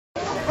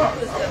Good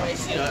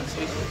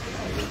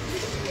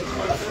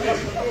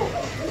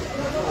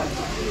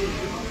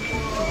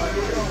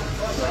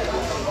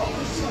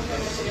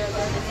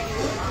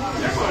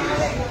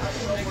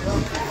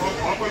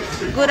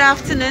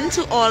afternoon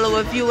to all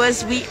our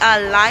viewers. We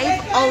are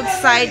live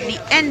outside the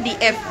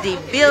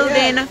NDFD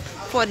building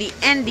for the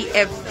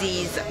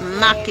NDFD's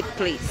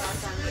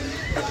marketplace.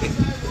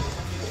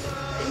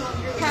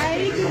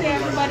 Hi, good day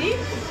everybody.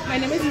 My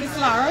name is Miss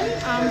Lauren.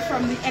 I'm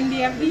from the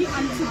NDFD,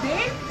 and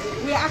today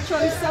we are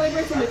actually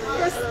celebrating the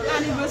first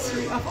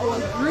anniversary of our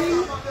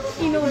Green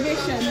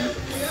Innovation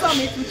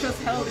Summit, which was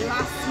held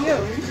last year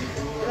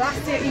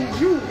in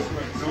June.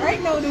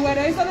 Right now the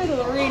weather is a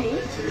little rainy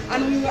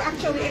and we were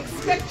actually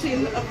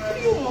expecting a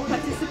few more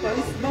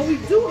participants, but we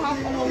do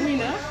have our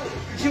winner,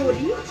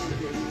 Jody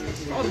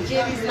of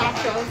JD's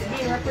Naturals,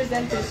 being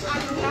represented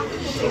at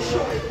the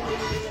show.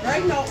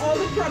 Right now all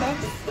the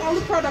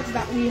products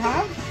that we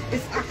have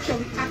is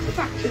actually at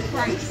factory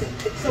price.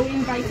 So we're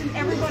inviting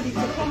everybody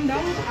to come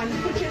down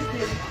and purchase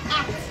this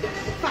at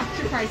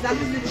factory price. That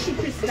is the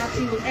cheapest that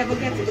you will ever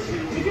get it.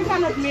 If you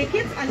cannot make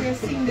it and you're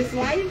seeing this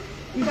live,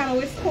 you can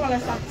always call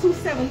us at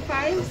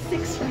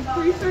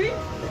 275-6333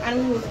 and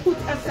we will put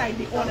aside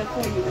the order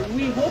for you.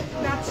 We hope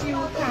that you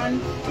can,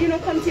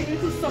 continue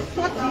to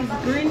support these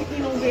green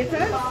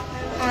innovators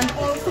and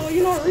also,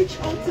 reach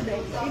out to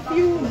them. If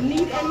you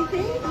need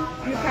anything,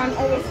 you can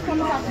always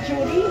contact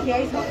Jody. Here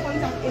is her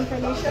contact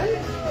information.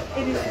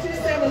 It is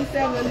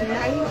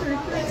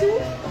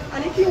 277-9332.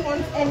 And if you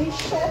want any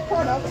short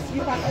products,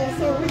 you can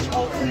also reach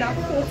out to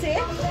Nakote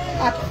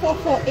at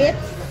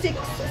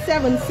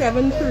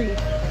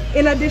 448-6773.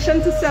 In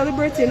addition to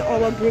celebrating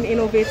our green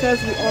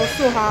innovators, we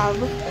also have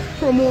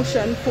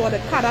promotion for the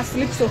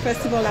Calypso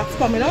Festival that's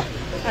coming up,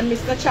 and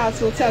Mr.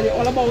 Charles will tell you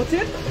all about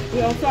it.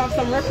 We also have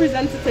some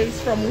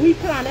representatives from We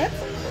Planet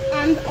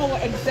and our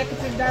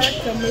executive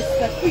director,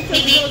 Mr. Peter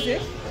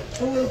Joseph,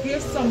 who will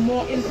give some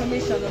more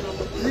information on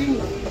our green.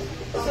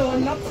 So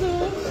not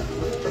to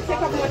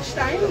take up much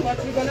time, but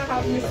we're going to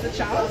have Mr.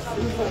 Charles,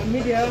 who's a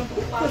media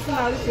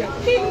personality, a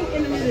king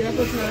in the media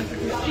personality,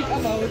 to speak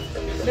about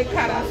the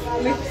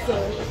Calypso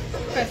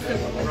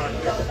Festival. I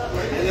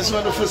just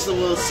want to first of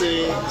all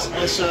say a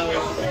special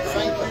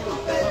thank you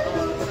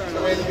to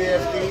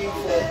NDFD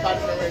for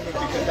partnering with the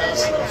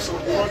Calypso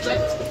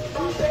project.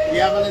 We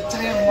have an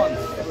entire month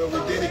where we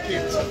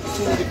dedicate to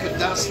the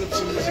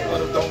Calypso music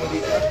out of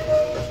Dominica.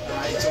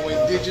 It's our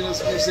indigenous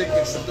music,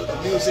 it's the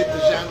music, the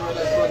genre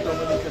that brought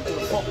Dominica to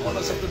the four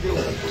corners of the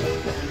globe.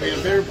 We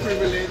are very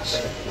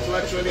privileged to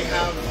actually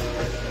have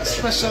a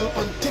special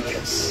on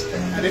tickets.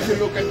 And if you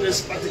look at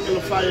this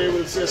particular flyer, you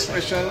will see a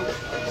special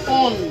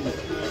on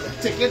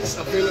tickets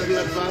available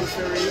at Van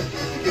Ferry.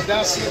 The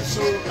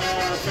Calypso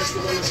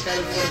Festival is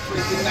scheduled for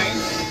the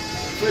 29th,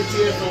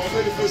 30th, and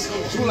 31st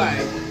of July.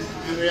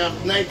 And we have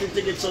 90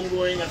 tickets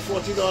ongoing at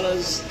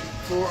 $40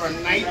 for a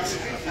night,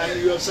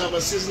 and we also have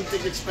a season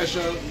ticket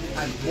special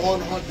at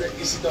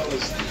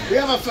 $180. We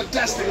have a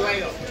fantastic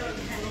lineup.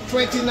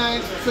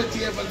 29th,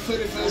 30th, and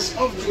 31st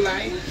of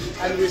July,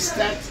 and we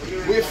start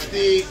with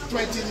the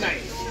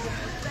 29th.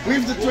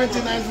 With the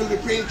 29th, we'll be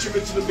paying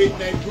tribute to the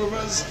Midnight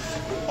Groovers,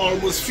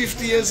 almost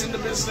 50 years in the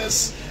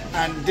business,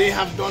 and they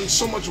have done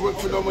so much work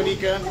for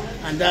Dominica,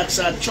 and that's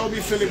Chubby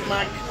Philip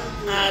Mack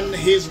and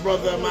his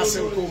brother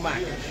Marcel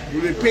Mack.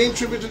 We'll be paying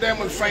tribute to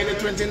them on Friday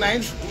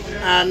 29th,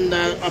 and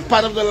a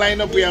part of the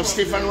lineup we have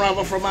Stefan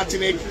Rava from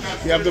Martinique,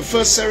 we have the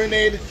First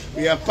Serenade,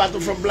 we have Pato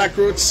from Black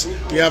Roots,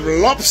 we have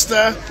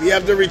Lobster, we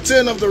have the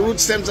return of the Root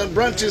Stems and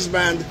Branches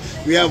Band,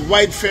 we have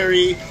White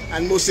Ferry,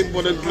 and most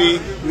importantly,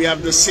 we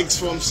have the Sixth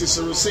Form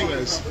Cicero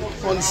Singers.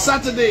 On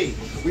Saturday,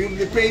 we will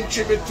be paying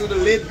tribute to the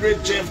late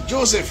great Jeff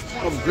Joseph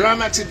of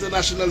Gramax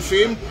International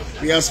fame.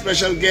 We have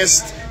special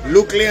guest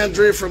Luc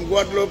Leandre from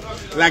Guadeloupe,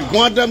 La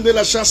Guadame de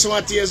la Chanson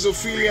Atiers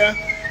Ophelia,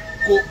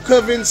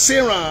 Kevin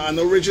Serra, an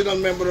original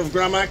member of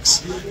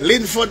Gramax,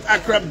 Linford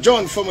Akrab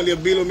John, formerly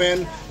of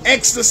Bilomen,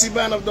 Ecstasy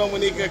Band of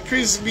Dominica,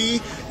 Chris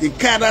B, the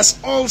Cadas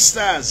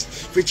All-Stars,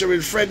 featuring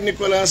Fred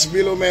Nicholas,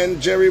 Bilomen,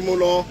 Jerry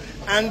Moulon,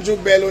 Andrew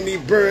Belloni,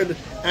 Bird,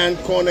 and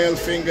Cornell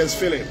Fingers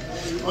Phillip.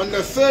 On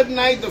the third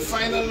night, the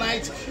final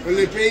night, we'll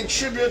be paying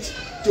tribute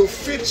to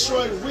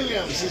Fitzroy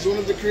Williams. He's one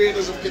of the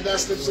creators of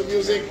Calypso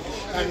music,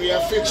 and we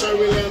have Fitzroy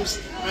Williams,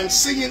 and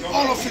singing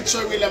all of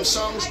Fitzroy Williams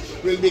songs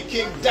will be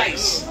King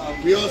Dice.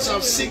 We also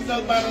have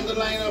Signal Band on the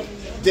lineup,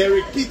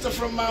 Derek Peter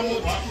from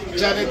Mammoth,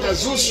 Janet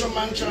Azus from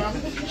Mantra,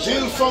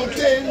 Gilles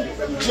Fontaine,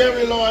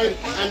 Jerry Lloyd,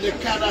 and the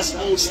Cadas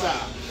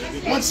All-Star.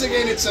 Once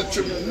again, it's a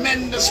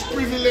tremendous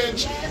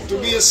privilege to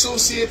be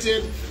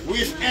associated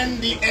with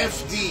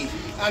NDFD.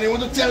 And I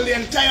want to tell the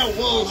entire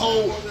world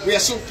how we are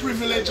so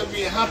privileged and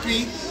we are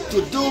happy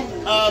to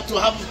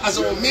have as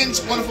our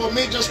one of our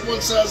major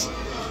sponsors,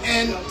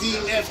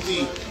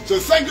 NDFD. So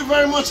thank you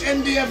very much,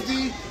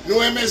 NDFD.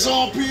 Nous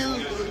aimons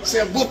pile.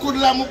 C'est beaucoup de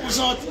l'amour pour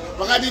ça.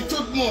 Regardez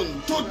tout le monde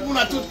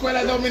à tout quoi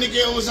la Dominique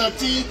et aux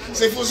Antilles,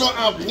 c'est faisons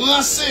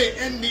embrasser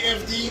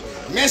NDFD.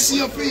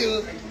 Merci au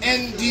pile,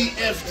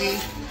 NDFD.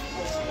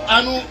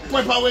 À nous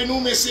préparer nous,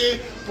 messieurs,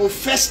 pour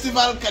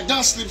festival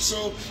Cadence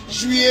Lipso,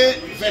 juillet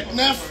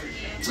 29,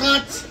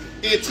 30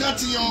 et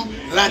 31,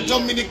 la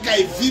Dominique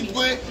Kay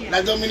vibre,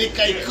 la Dominique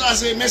Kay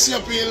écrasé, merci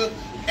un peu,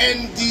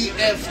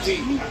 NDFD.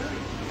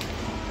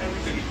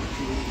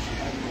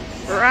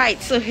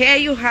 Right, so here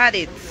you had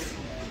it.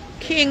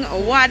 King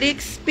Wadik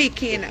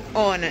speaking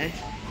on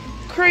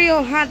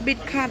Creole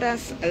Heartbeat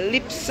Cadence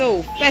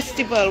Lipso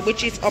Festival,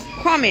 which is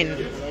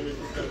upcoming.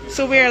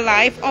 So we're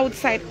live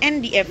outside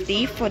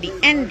NDFD for the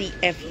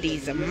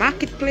NDFD's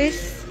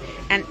marketplace,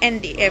 and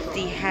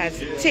NDFD has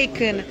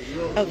taken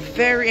a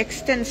very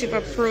extensive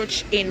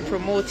approach in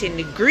promoting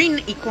the green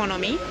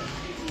economy.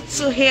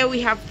 So here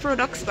we have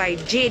products by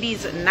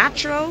JD's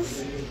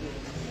Naturals.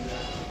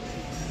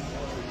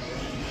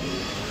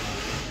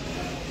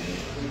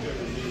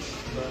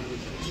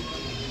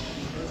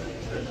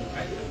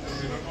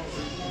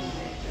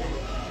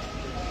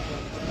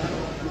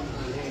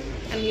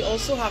 And we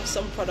also have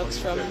some products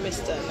from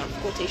Mr.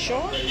 Nafkote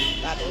Shore,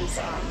 that is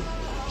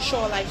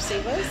Shore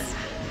Lifesavers.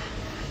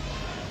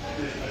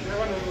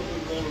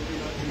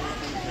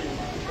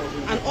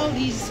 And all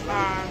these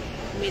are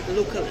made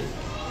locally.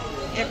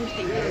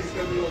 Everything is.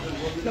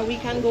 Now we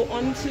can go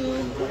on to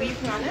We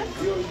Planet.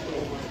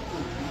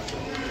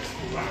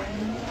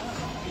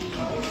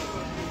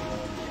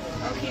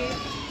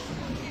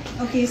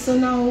 Okay, so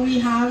now we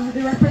have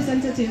the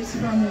representatives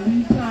from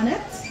We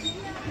Planet.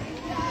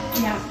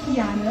 We have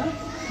Kiana,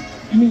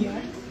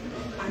 Mia,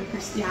 and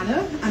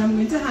Christiana, and I'm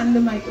going to hand the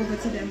mic over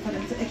to them for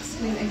them to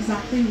explain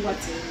exactly what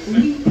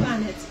We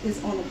Planet is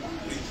all about.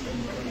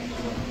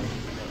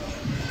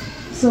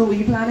 So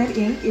We Planet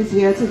Inc. is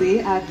here today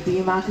at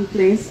the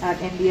marketplace at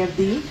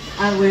NDFD,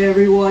 and we're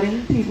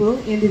rewarding people,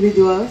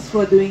 individuals,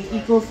 for doing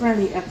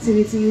eco-friendly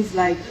activities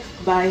like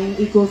buying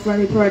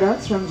eco-friendly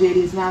products from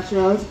JD's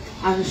Naturals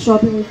and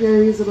shopping with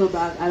your reusable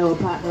bag at our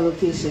partner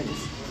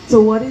locations.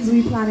 So what is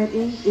We Planet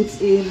Inc.? It's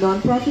a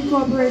non-profit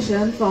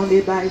corporation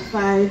founded by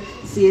 5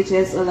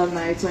 CHS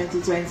alumni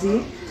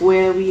 2020,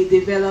 where we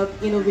develop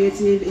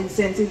innovative,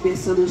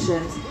 incentive-based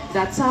solutions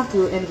that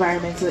tackle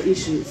environmental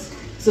issues.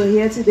 So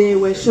here today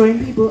we're showing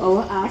people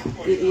our app.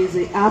 It is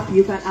an app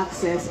you can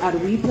access at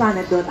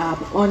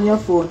weplanet.app on your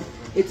phone.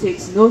 It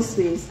takes no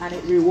space and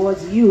it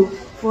rewards you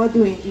for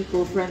doing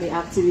eco-friendly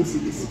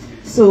activities.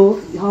 So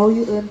how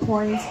you earn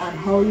points and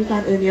how you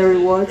can earn your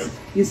rewards,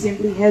 you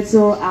simply head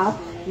to our app.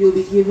 You'll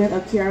be given a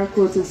QR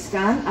code to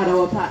scan at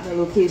our partner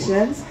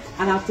locations,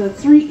 and after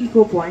 3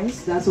 eco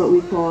points, that's what we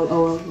call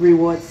our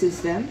reward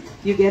system,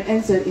 you get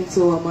entered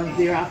into our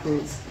monthly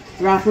raffles.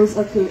 Raffles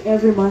occur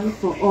every month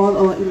for all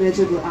our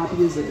eligible app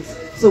users.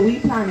 So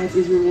We Planet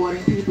is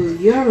rewarding people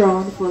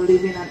year-round for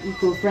living an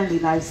eco-friendly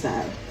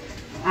lifestyle.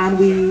 And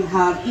we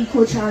have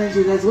eco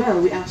challenges as well.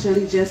 We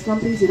actually just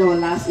completed our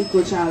last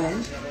eco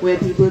challenge, where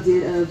people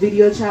did a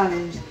video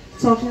challenge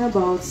talking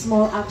about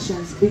small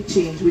actions, big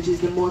change, which is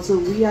the motto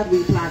we at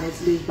We Planet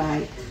live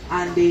by.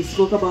 And they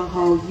spoke about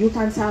how you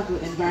can tackle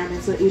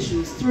environmental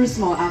issues through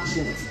small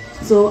actions.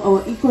 So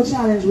our Eco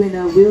Challenge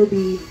winner will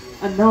be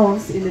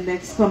announced in the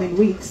next coming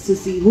weeks to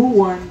see who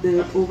won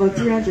the over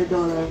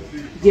 $300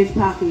 gift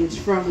package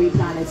from We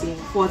Planet Inc.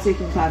 for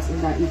taking part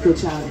in that Eco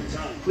Challenge.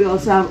 We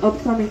also have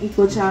upcoming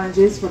Eco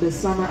Challenges for the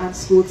summer and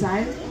school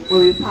time, where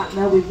we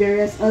partner with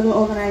various other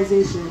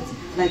organizations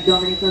like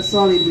Dominica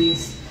Solid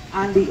Waste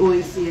and the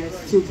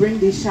OACS to bring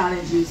these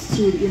challenges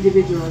to the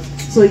individuals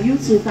so you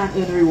too can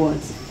earn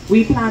rewards.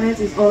 We Planet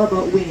is all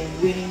about winning.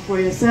 Winning for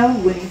yourself,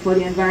 winning for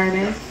the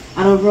environment,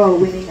 and overall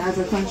winning as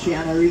a country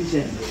and a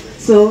region.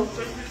 So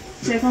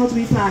check out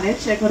We Planet,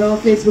 check out our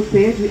Facebook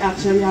page. We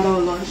actually had our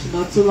launch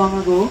not too long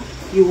ago.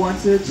 You want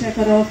to check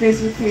out our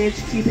Facebook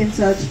page, keep in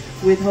touch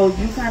with how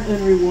you can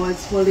earn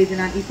rewards for living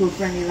an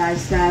eco-friendly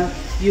lifestyle.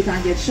 You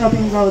can get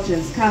shopping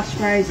vouchers, cash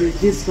prizes,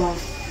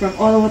 discounts from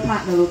all our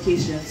partner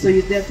locations. So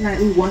you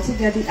definitely want to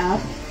get the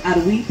app at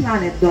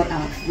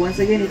weplanet.app. Once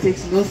again, it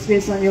takes no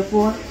space on your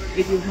phone.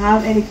 If you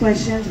have any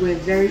questions, we're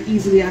very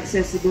easily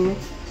accessible.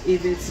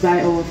 If it's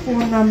by our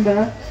phone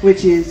number,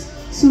 which is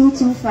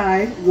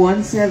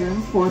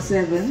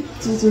 225-1747,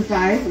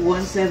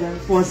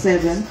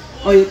 225-1747,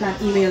 or you can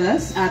email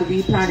us at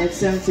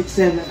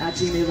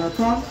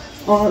weplanet767@gmail.com,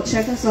 or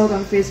check us out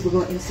on Facebook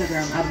or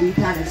Instagram at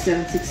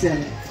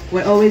weplanet767.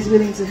 We're always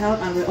willing to help,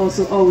 and we're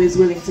also always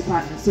willing to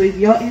partner. So if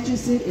you're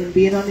interested in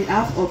being on the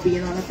app or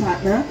being on a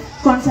partner,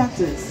 contact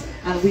us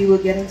and we will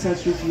get in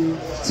touch with you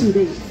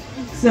today.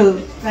 So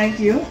thank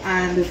you,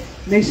 and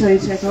make sure you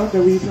check out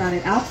the We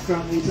Planet app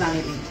from We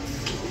Planet Inc.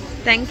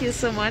 Thank you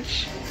so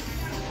much.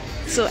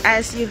 So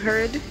as you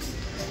heard,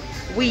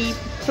 We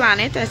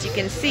Planet, as you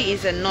can see,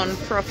 is a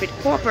non-profit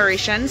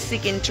corporation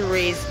seeking to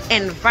raise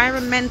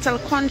environmental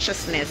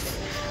consciousness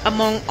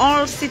among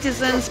all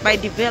citizens by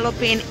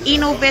developing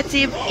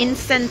innovative,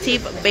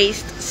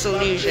 incentive-based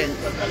solutions.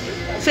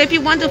 So if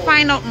you want to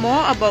find out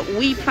more about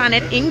We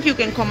Planet Inc., you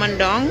can come on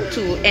down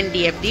to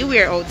NDFD.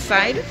 We're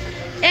outside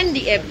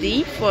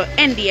NDFD for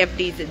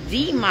NDFD's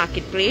D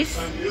Marketplace.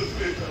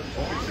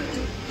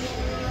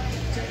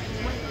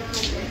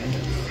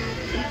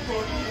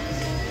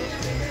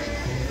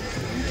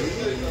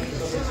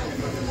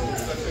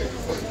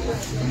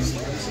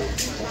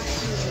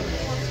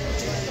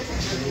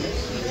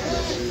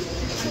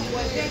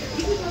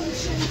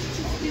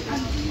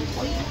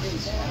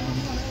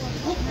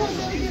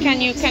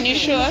 Can you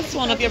show us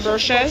one of your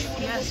brochures?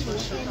 Yes, for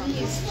sure.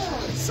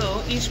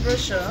 So each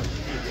brochure,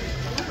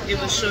 it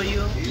will show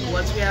you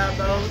what we are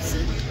about,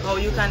 how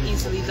you can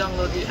easily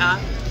download the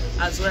app,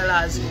 as well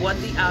as what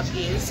the app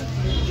is.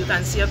 You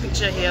can see a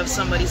picture here of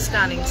somebody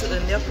scanning to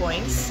earn their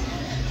points.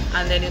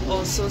 And then it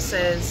also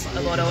says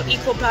about our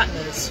eco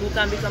partners, who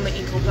can become an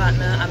eco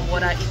partner and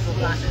what are eco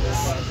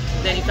partners.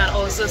 Then you can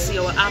also see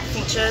our app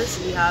features.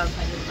 We have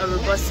a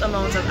robust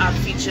amount of app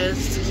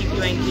features to keep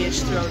you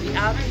engaged throughout the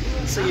app,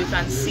 so you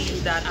can see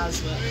that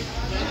as well.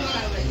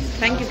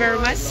 Thank you very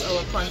much.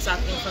 Our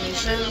contact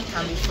information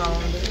can be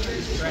found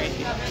right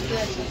here.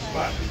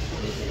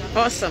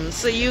 Awesome.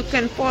 So you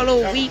can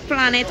follow We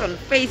Planet on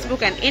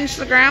Facebook and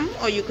Instagram,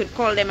 or you could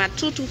call them at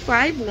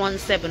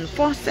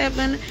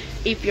 225-1747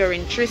 if you're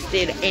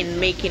interested in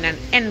making an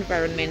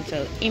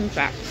environmental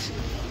impact.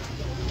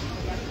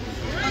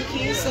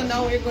 Okay, so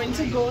now we're going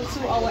to go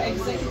to our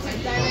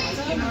executive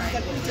director,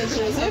 Mr. Peter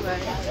Joseph,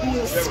 who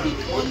will speak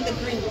on the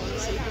green.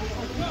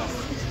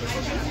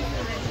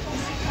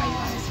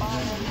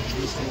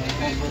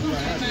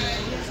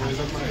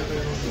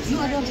 No,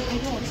 I don't.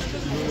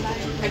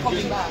 I'm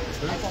coming back.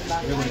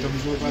 You will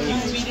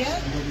be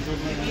there?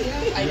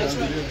 I just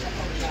went.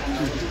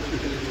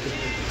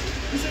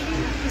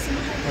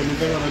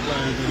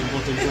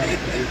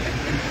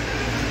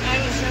 I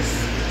was just...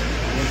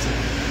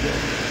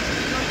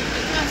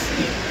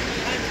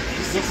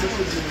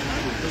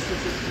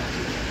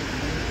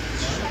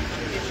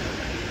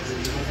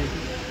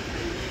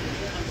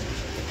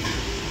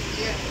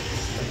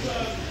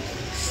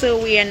 So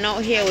we are now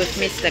here with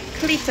Mr.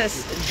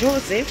 Cletus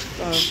Joseph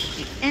of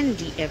the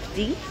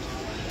NDFD.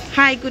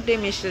 Hi, good day,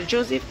 Mr.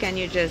 Joseph. Can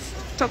you just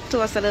talk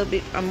to us a little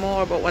bit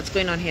more about what's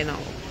going on here now?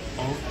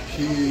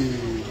 Okay,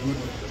 good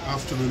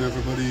afternoon,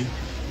 everybody,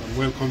 and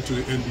welcome to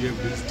the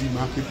NDFD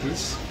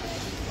Marketplace.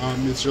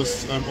 It's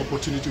just an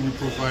opportunity we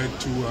provide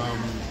to our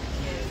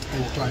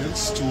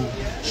clients to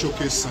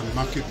showcase and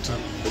market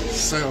and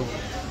sell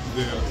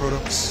their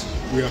products.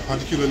 We are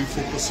particularly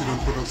focusing on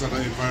products that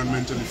are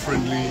environmentally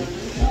friendly,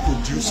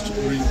 produced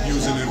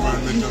using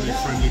environmentally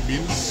friendly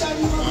means,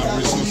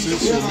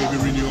 resources, so maybe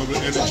renewable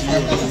energy,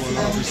 or do a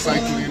lot of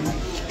recycling,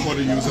 or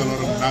they use a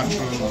lot of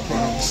natural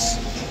products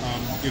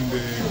in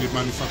the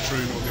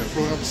manufacturing of their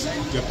products.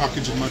 Their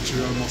packaging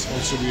material must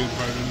also be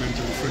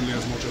environmentally friendly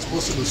as much as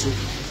possible. So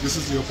this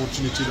is the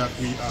opportunity that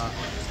we are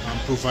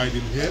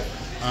providing here.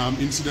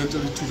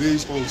 Incidentally, today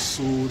is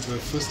also the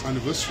first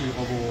anniversary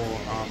of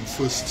our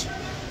first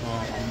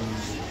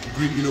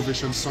Green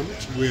Innovation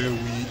Summit, where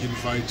we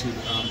invited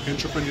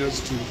entrepreneurs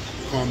to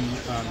come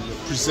and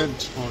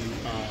present on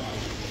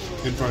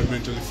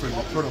environmentally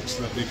friendly products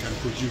that they can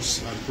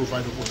produce and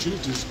provide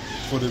opportunities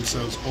for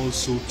themselves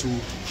also to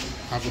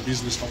have a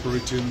business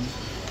operating,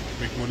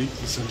 make money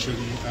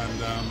essentially,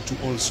 and to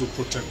also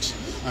protect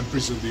and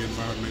preserve the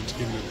environment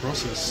in the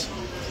process.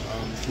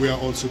 We are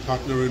also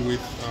partnering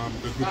with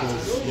a group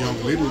of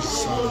young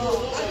ladies,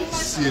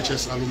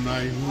 CHS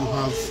alumni, who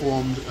have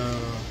formed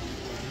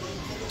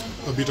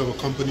a bit of a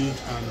company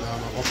and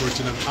are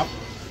operating an app,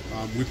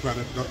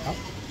 WePlanet.app,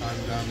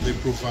 and they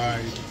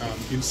provide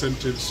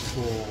incentives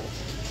for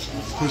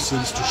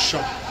persons to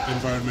shop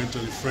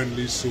environmentally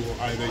friendly. So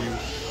either you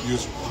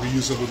use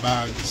reusable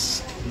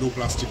bags, no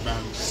plastic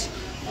bags,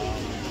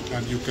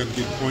 and you can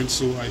get points.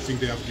 So I think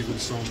they have given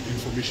some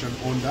information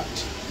on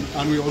that.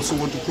 And we also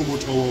want to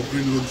promote our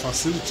green loan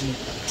facility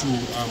to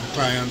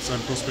clients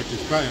and prospective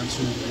clients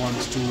who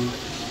want to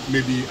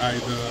maybe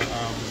either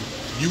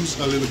use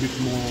a little bit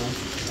more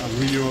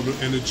renewable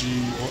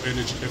energy or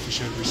energy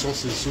efficient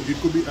resources. So it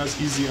could be as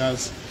easy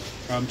as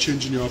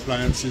changing your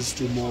appliances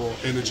to more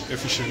energy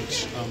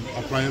efficient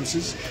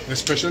appliances,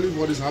 especially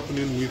what is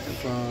happening with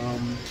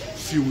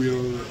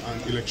fuel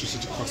and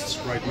electricity costs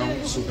right now.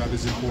 So that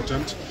is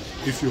important.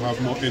 If you have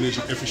more energy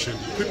efficient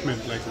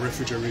equipment like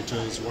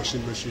refrigerators,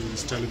 washing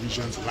machines,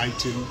 televisions,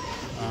 lighting,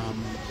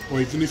 or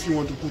even if you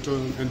want to put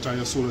an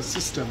entire solar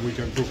system, we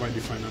can provide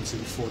the financing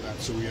for that.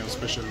 So we have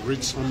special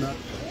rates on that.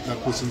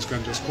 That persons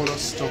can just call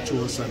us, talk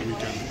to us, and we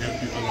can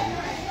help you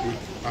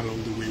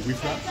along the way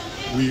with that.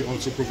 We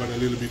also provide a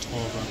little bit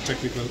of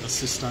technical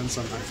assistance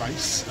and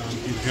advice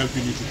in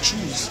helping you to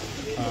choose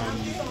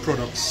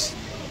products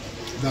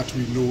that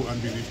we know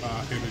and believe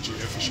are energy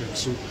efficient.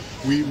 So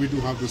we do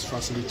have those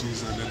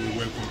facilities, and then we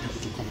welcome people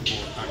to come on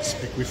board and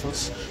speak with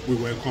us. We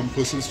welcome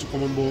persons to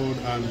come on board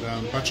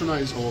and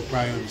patronize our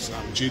clients,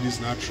 JD's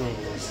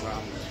Naturals,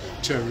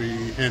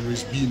 Terry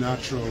Henry's Be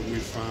Natural,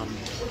 with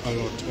a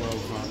lot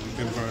of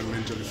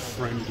environmentally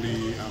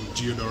friendly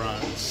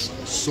deodorants,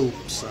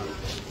 soaps,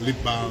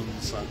 lip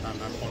balms, and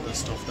other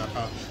stuff that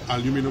are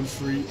aluminum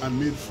free and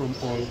made from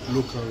all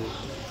local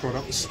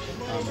products,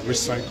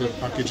 recycled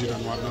packaging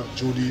and whatnot.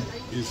 Jody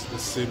is the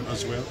same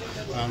as well.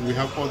 We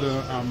have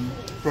other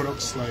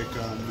products like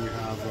we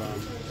have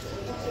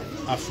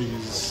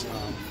Affy's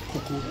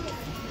cocoa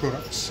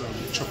products,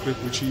 chocolate,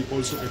 which he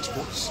also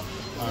exports.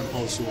 and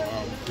also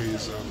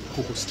there's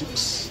cocoa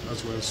sticks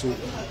as well. So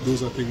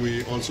those are things.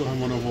 We also have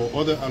one of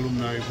our other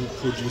alumni who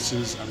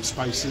produces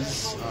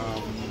spices.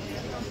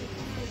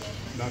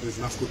 That is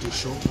Nafkote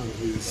Shop and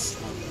his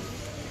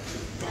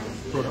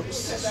products.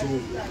 So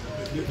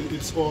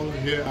it's all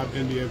here at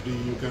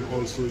NDFD. You can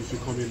also, if you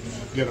come in,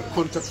 get a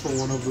contact from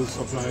one of those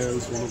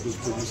suppliers, one of those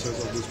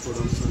producers of those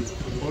products.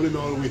 And all in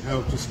all, we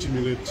help to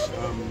stimulate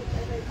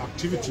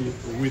activity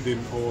within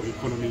our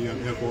economy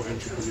and help our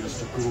entrepreneurs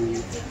to grow,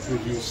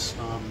 produce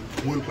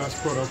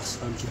world-class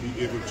products, and to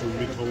be able to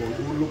meet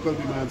our own local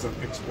demands and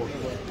export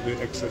the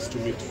excess to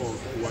meet all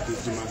what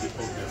is demanded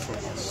out there from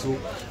us. So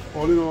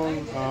all in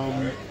all,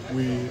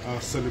 we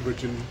are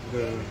celebrating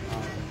the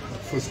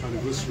first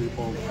anniversary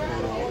of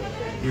our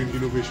Green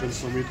Innovation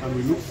Summit, and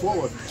we look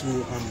forward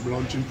to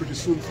launching pretty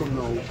soon from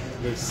now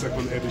the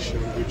second edition,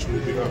 which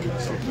will be having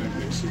sometime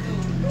next year.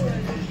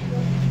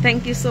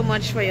 Thank you so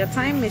much for your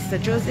time,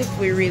 Mr. Joseph.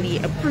 We really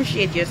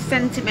appreciate your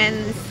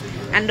sentiments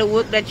and the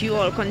work that you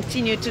all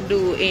continue to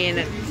do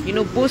in,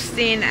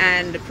 boosting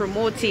and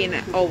promoting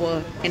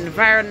our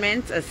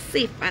environment, a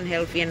safe and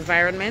healthy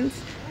environment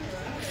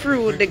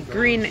through the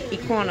green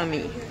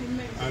economy.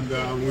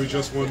 And we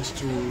just want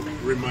to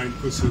remind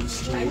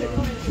persons to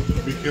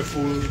be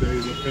careful. There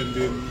is a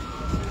pending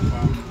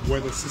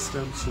weather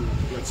system, so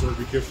let's all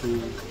be careful,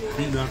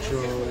 be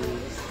natural,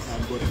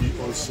 but be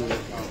also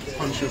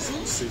conscious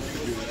and safe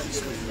during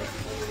this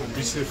period, and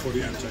be safe for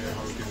the entire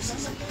hurricane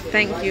season.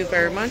 Thank you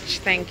very much.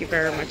 Thank you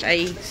very much.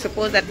 I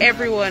suppose that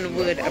everyone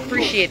would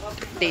appreciate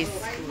this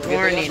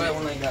warning.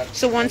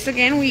 So once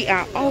again, we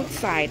are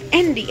outside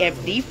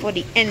NDFD for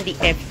the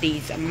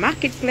NDFD's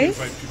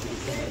marketplace.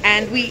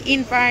 And we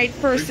invite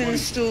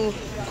persons to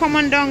come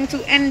on down to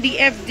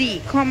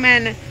NDFD, come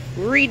and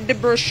read the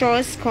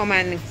brochures, come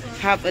and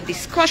have a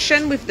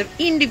discussion with the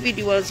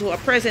individuals who are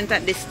present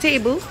at this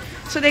table,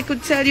 so they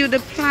could tell you the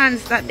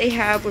plans that they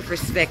have with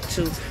respect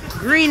to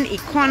green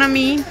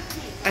economy,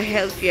 a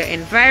healthier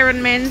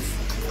environment,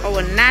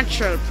 our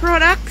natural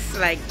products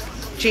like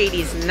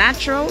JD's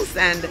Naturals,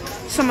 and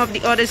some of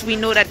the others. We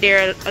know that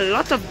there are a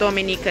lot of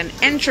Dominican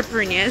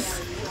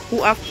entrepreneurs who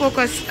are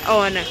focused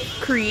on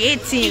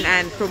creating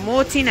and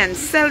promoting and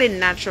selling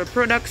natural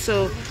products.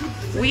 So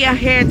we are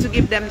here to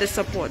give them the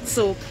support.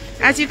 So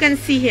as you can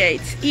see here,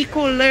 it's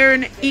Eco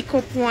Learn,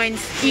 Eco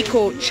Points,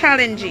 Eco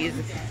Challenges,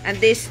 and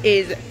this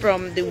is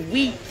from the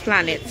We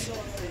Planet.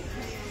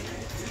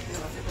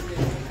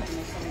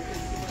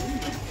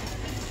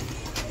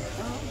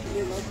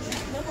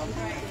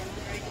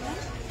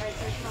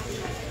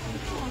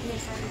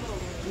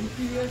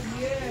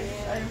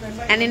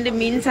 And in the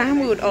meantime,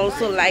 we would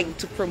also like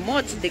to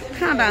promote the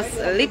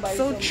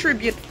Calypso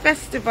Tribute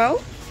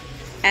Festival.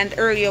 And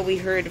earlier we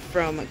heard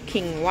from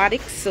King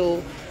Waddick.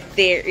 So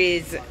there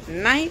is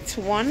night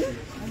 1,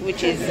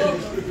 which is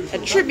a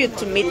tribute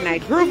to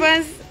Midnight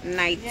Groovers.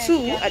 Night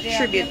 2, a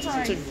tribute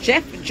to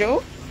Jeff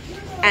Joe.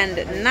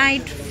 And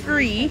night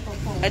 3,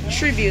 a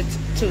tribute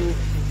to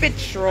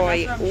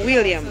Fitzroy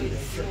Williams.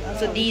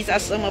 So these are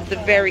some of the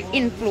very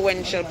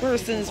influential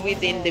persons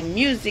within the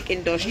music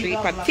industry,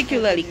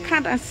 particularly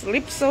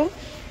Calypso.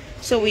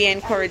 So we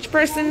encourage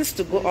persons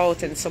to go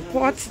out and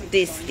support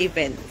these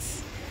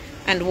events.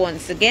 And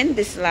once again,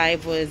 this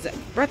live was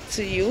brought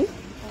to you.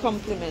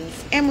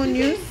 Compliments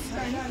Emonews.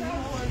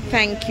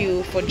 Thank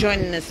you for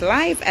joining us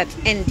live at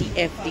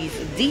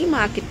NDFD's D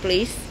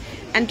Marketplace.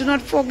 And do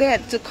not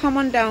forget to come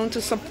on down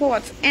to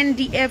support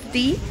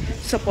NDFD,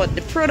 support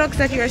the products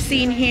that you are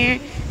seeing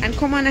here, and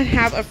come on and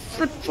have a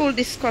fruitful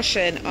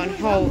discussion on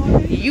how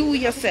you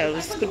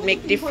yourselves could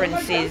make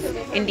differences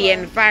in the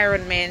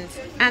environment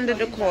and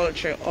the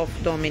culture of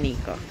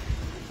Dominica.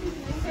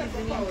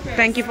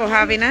 Thank you for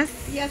having us.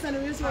 Yes, and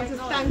we just want to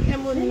thank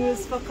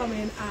Emonews for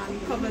coming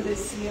and cover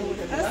this year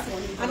with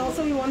us. And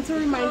also we want to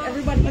remind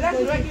everybody who's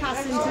going to be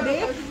passing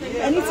today,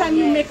 anytime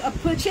you make a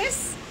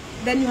purchase,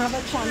 then you have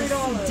a chance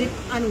to dip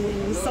and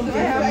win something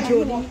from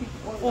Jody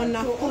or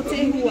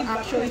Nafkote, who are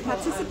actually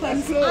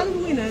participants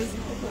and winners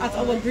at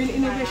our Green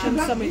Innovation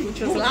Summit, which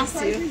was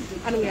last year,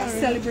 and we are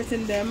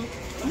celebrating them.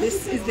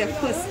 This is their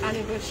first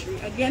anniversary.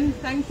 Again,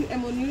 thank you,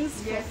 Emonews,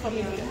 for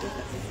coming here with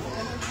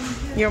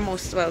us. You're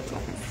most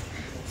welcome.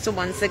 So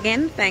once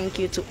again, thank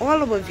you to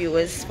all our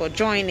viewers for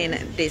joining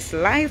this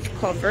live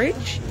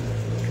coverage.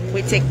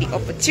 We take the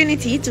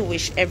opportunity to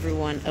wish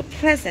everyone a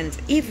pleasant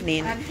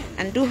evening,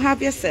 and do have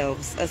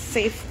yourselves a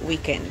safe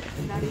weekend.